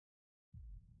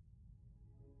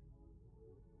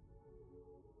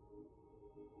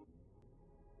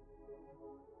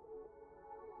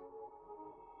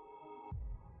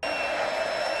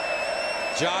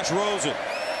Josh Rosen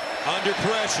under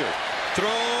pressure.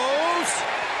 Throws.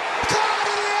 Caught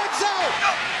in the end zone.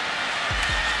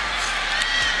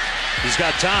 He's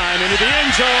got time into the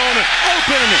end zone.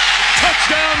 Open.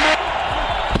 Touchdown.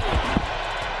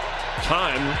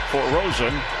 Time for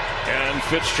Rosen. And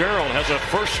Fitzgerald has a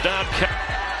first down catch.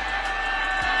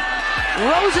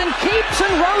 Rosen keeps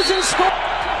and Rosen scores.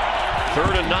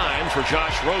 3rd and 9 for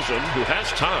Josh Rosen, who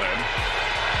has time.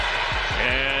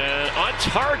 And on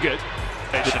target.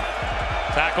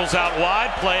 Tackles out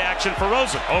wide. Play action for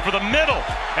Rosen. Over the middle.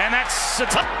 And that's a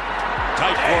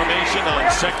tight formation on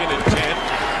 2nd and 10.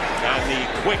 And the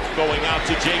quick going out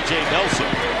to J.J. Nelson.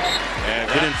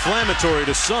 And inflammatory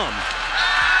to some.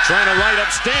 Trying to light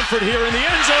up Stanford here in the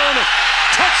end zone.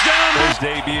 Touchdown. His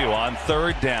debut on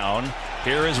 3rd down.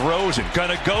 Here is Rosen.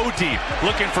 Gonna go deep.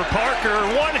 Looking for Parker.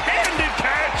 One-handed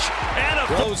catch. And a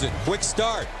Rosen, quick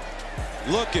start.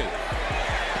 Looking.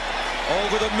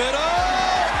 Over the middle.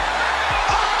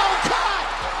 Oh, caught!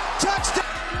 Touchdown.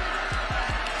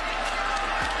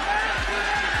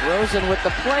 Rosen with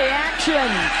the play action.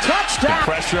 Touchdown.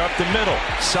 Pressure up the middle.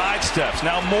 Sidesteps.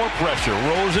 Now more pressure.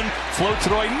 Rosen floats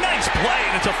through a nice play,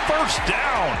 and it's a first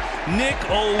down. Nick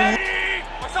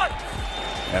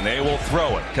and they will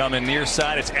throw it. Coming near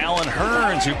side, it's Allen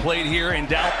Hurns who played here in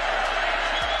Dallas.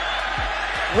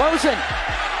 Rosen.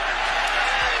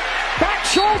 Back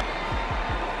shoulder.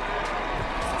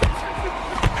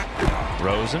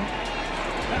 Rosen.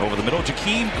 Over the middle,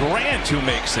 Jakeem Grant who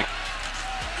makes it.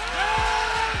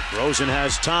 Rosen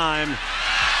has time.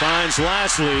 Finds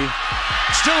Lastly.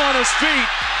 Still on his feet.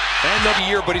 And the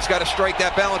year, but he's got to strike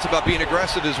that balance about being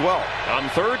aggressive as well. On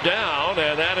 3rd down,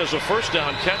 and that is a first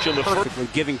down catch in the perfectly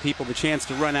giving people the chance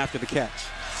to run after the catch.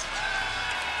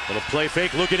 Little play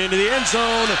fake, looking into the end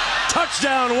zone.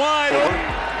 Touchdown wide.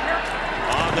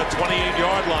 On the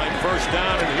 28-yard line, first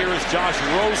down, and here is Josh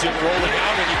Rosen rolling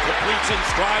out, and he completes in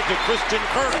stride to Christian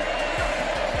Kirk.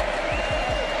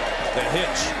 The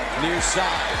hitch, near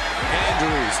side.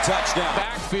 Andrews, touchdown.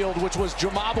 Backfield, which was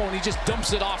Jamabo, and he just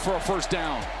dumps it off for a first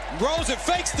down. Rosen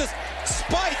fakes the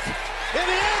spike in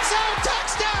the end zone,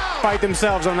 touchdown! Fight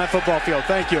themselves on that football field.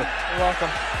 Thank you. You're welcome.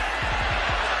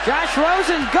 Josh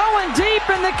Rosen going deep,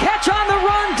 and the catch on the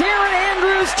run. Darren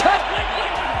Andrews.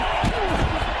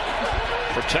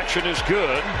 Protection is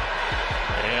good.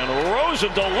 And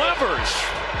Rosen delivers.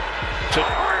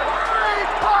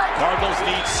 Cardinals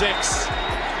need 6.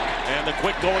 And the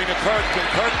quick going to Kirk, and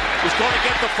Kirk is going to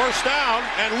get the first down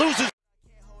and loses.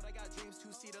 I got dreams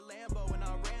to see the Lambo, and I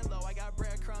ran low. I got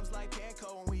breadcrumbs like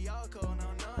Panko, and we all go, no.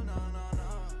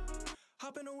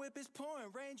 Hop in the whip is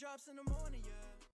pouring, raindrops in the morning.